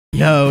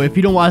Yo, if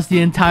you don't watch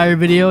the entire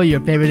video, your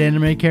favorite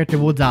anime character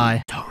will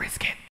die. Don't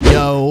risk it.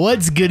 Yo,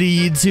 what's good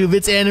YouTube?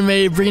 It's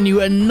Anime bringing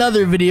you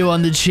another video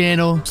on the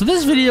channel. So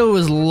this video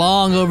was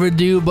long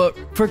overdue, but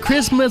for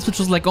Christmas, which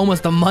was like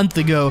almost a month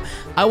ago,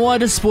 I wanted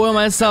to spoil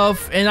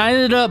myself and I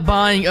ended up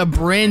buying a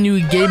brand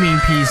new gaming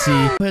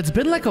PC. But it's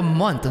been like a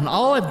month and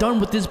all I've done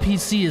with this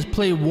PC is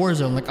play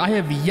Warzone. Like I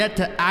have yet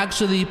to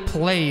actually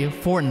play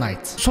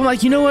Fortnite. So I'm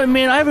like, you know what,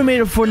 man? I haven't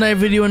made a Fortnite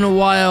video in a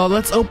while.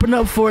 Let's open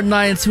up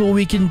Fortnite and see what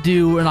we can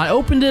do. And I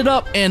opened it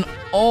up and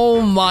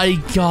oh my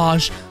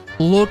gosh.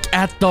 Look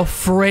at the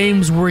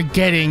frames we're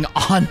getting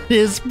on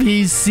this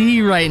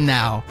PC right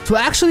now. So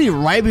actually,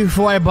 right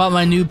before I bought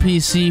my new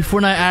PC,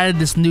 Fortnite added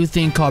this new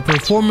thing called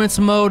performance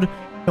mode.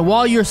 And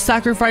while you're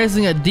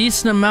sacrificing a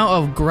decent amount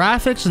of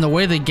graphics and the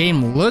way the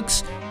game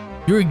looks,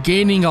 you're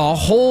gaining a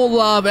whole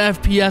lot of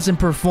FPS and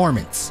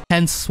performance.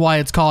 Hence why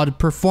it's called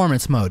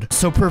performance mode.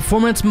 So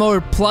performance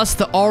mode plus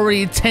the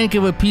already tank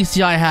of a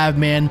PC I have,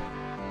 man.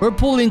 We're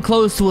pulling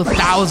close to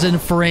 1,000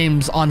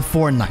 frames on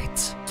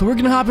Fortnite. So we're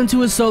gonna hop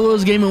into a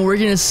solos game and we're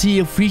gonna see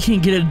if we can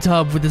get a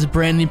dub with this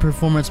brand new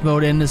performance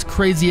mode and this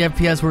crazy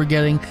FPS we're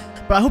getting.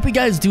 But I hope you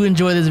guys do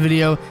enjoy this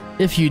video.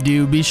 If you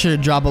do, be sure to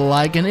drop a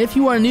like. And if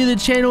you are new to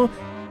the channel,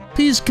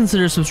 please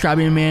consider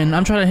subscribing, man.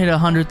 I'm trying to hit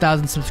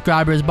 100,000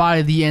 subscribers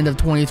by the end of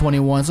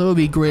 2021, so it would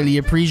be greatly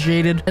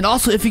appreciated. And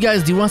also, if you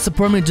guys do want to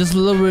support me just a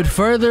little bit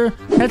further,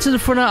 head to the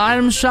Fortnite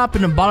item shop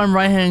in the bottom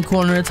right-hand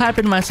corner and type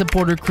in my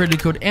supporter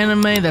credit code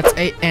ANIME, that's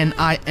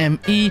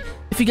ANIME,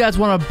 if you guys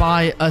want to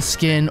buy a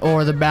skin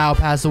or the battle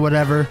pass or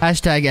whatever.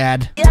 Hashtag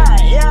ad. Yeah.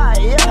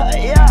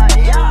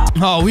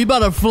 Oh, we about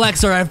to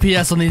flex our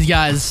FPS on these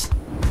guys.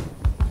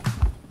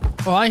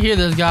 Oh, I hear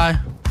this guy.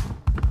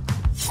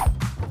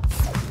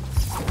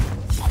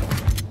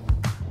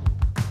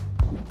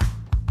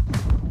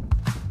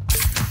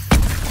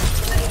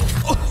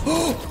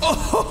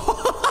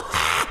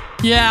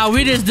 Yeah,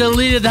 we just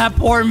deleted that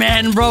poor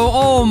man, bro.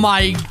 Oh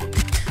my.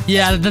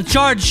 Yeah, the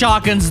charge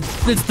shotguns,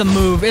 it's the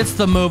move. It's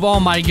the move. Oh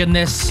my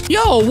goodness.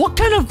 Yo, what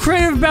kind of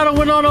creative battle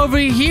went on over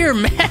here,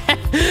 man?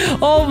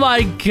 Oh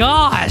my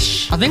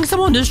gosh. I think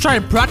someone just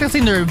tried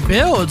practicing their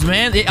builds,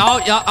 man.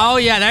 Oh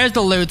yeah, there's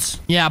the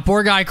loot. Yeah,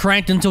 poor guy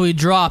cranked until he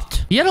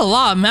dropped. He had a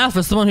lot of math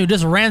for someone who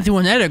just ran through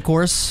an edit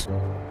course.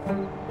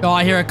 Oh,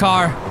 I hear a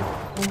car.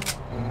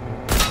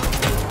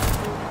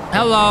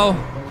 Hello.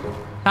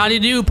 How do you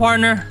do,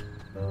 partner?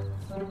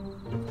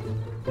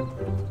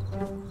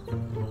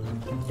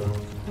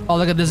 Oh,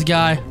 look at this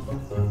guy.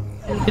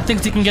 He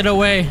thinks he can get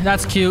away.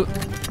 That's cute.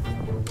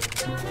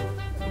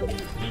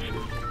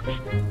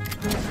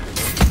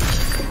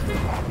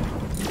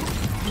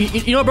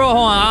 You know, bro, hold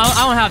on.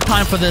 I don't have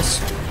time for this.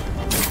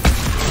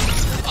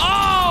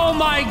 Oh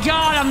my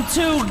god, I'm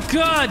too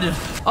good.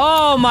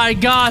 Oh my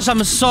gosh,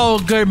 I'm so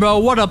good, bro.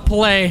 What a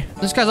play.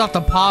 This guy's off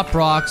the pop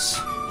rocks.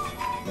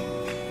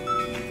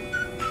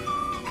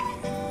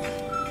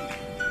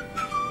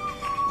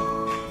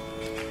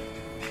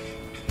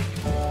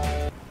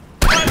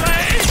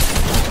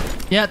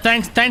 Yeah,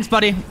 thanks,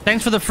 buddy.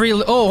 Thanks for the free.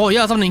 Oh,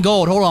 yeah, something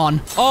gold. Hold on.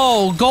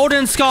 Oh,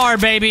 golden scar,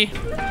 baby.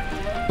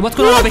 What's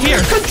going on over here?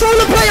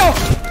 Controller player!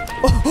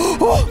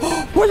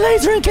 We're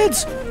lasering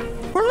kids.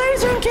 We're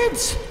lasering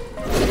kids.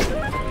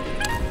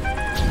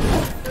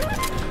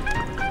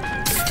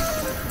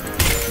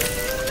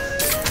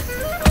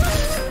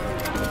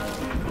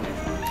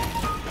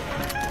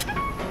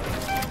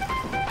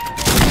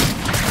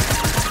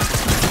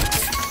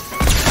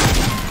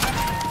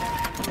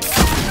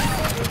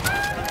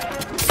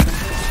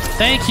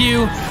 Thank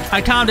you. I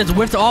kind of just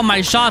whiffed all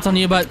my shots on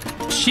you, but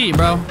shit,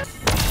 bro.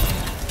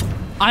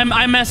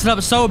 I messed it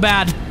up so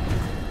bad.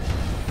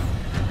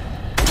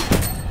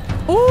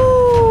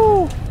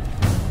 Ooh.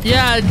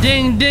 Yeah,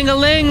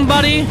 ding-a-ling,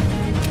 buddy.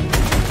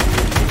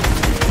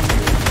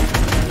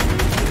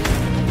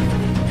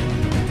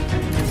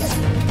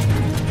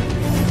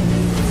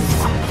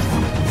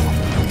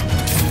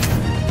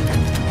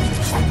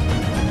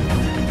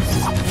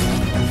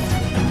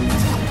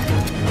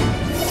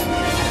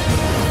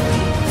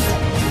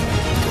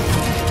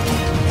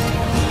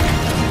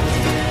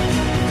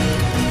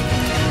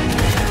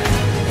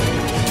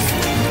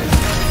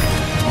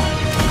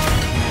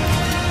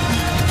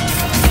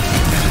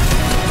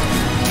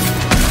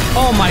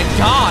 Oh my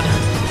god.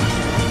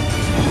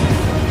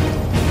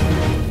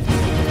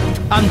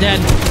 I'm dead.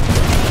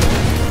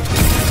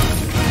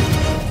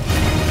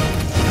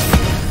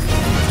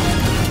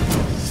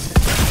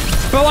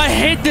 Bro, I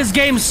hate this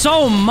game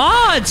so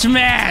much,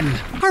 man.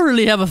 I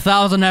really have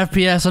 1,000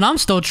 FPS and I'm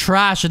still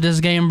trash at this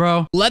game,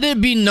 bro. Let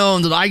it be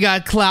known that I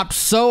got clapped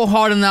so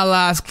hard in that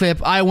last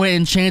clip, I went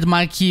and changed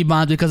my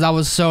keybinds because I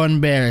was so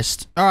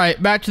embarrassed. All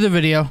right, back to the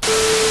video. All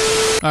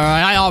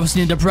right, I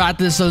obviously need to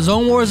practice, so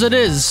Zone Wars it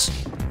is.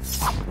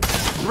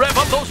 Rev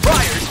up those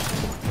fryers.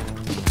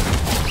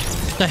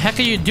 What the heck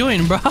are you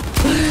doing, bro?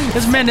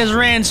 This man just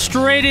ran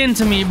straight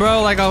into me,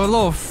 bro, like a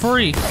little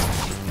freak.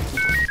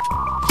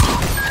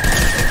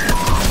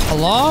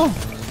 Hello?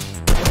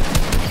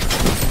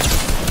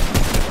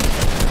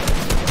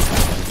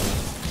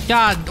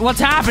 God, what's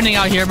happening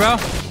out here, bro?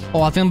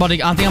 Oh, I think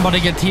I'm about to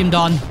get teamed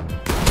on.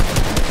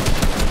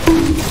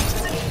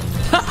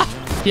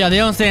 Yeah, they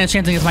don't stand a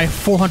chance against my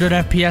 400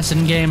 FPS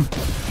in game.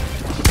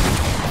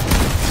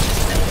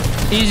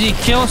 Easy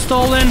kill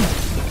stolen.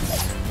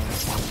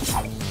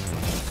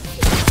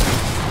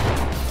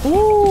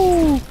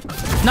 Ooh,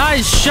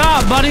 nice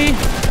shot, buddy.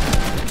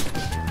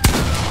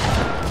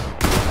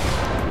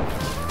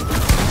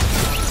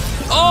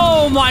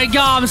 Oh my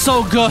god, I'm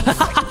so good.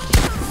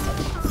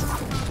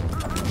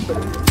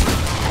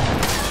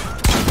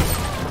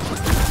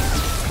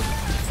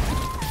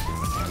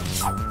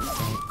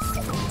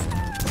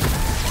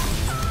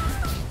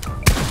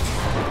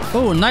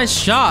 Oh, nice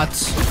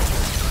shots.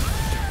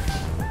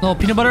 Little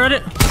peanut butter at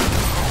it.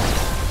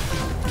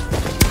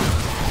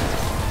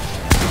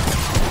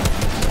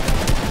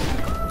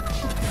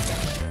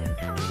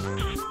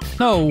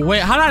 No,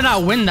 wait, how did I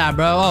not win that,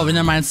 bro? Oh,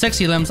 never mind.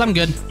 60 limbs. I'm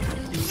good.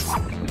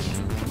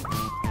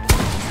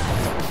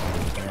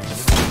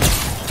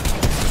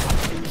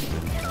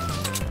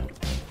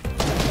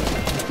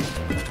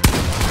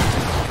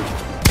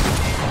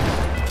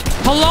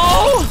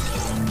 Hello?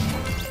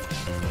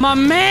 My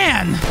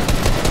man.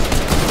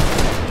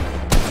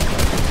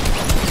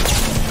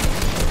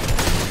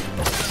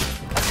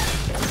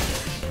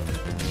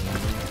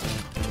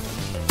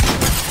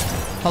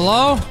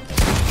 Hello?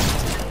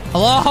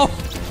 Hello?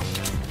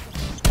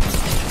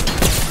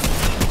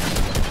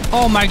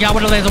 Oh my god,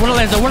 what a laser, what a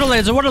laser, what a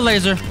laser, what a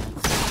laser.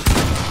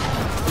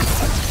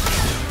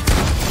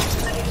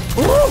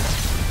 Ooh!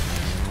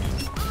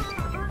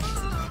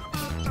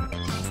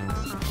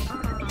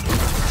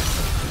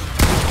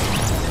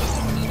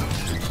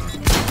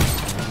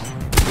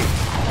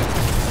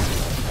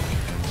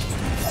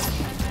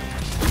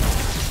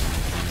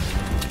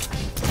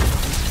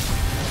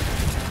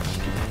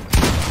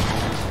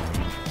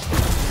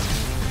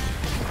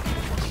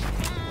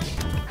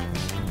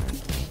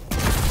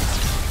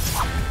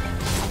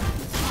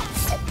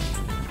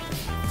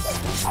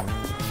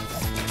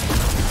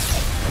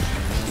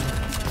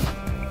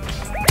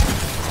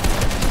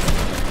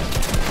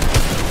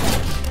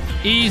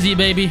 Easy,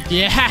 baby.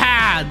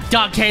 Yeah,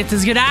 duck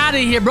cases, get out of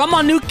here, bro. I'm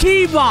on new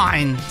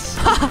keybinds.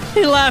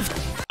 He left.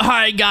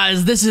 Alright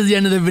guys, this is the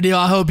end of the video.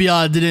 I hope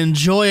y'all did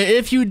enjoy it.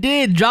 If you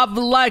did, drop a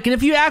like. And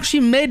if you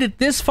actually made it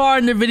this far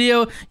in the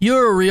video,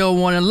 you're a real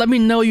one. And let me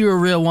know you're a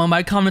real one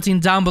by commenting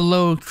down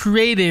below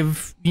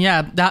creative.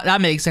 Yeah,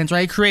 that makes sense,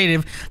 right?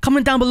 Creative.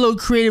 Comment down below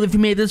creative if you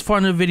made it this far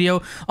in the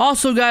video.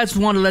 Also, guys,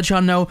 want to let y'all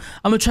know,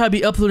 I'm going to try to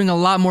be uploading a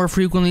lot more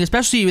frequently,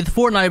 especially with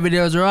Fortnite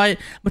videos, alright?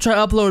 I'm going to try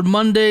to upload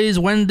Mondays,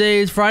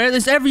 Wednesdays, Fridays,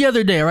 it's every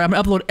other day, alright? I'm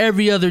going to upload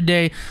every other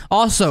day.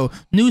 Also,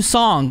 new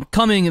song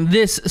coming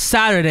this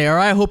Saturday,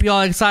 alright? Hope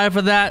y'all excited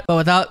for that. But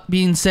without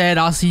being said,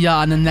 I'll see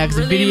y'all in the next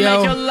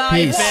video.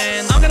 Peace.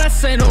 I'm going to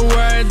say the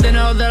word, they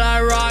know that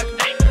I rock.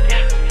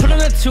 Put on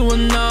the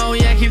 2-0,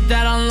 yeah, keep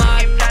that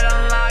unlocked.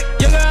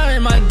 Your girl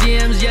in my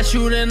DMs, yeah,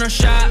 shooting a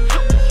shot.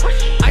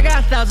 I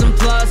got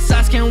 1,000+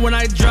 asking when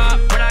I drop.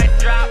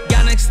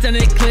 Got an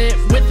extended clip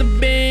with the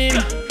beam.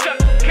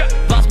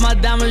 Bust my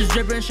diamonds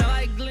dripping, shine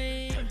like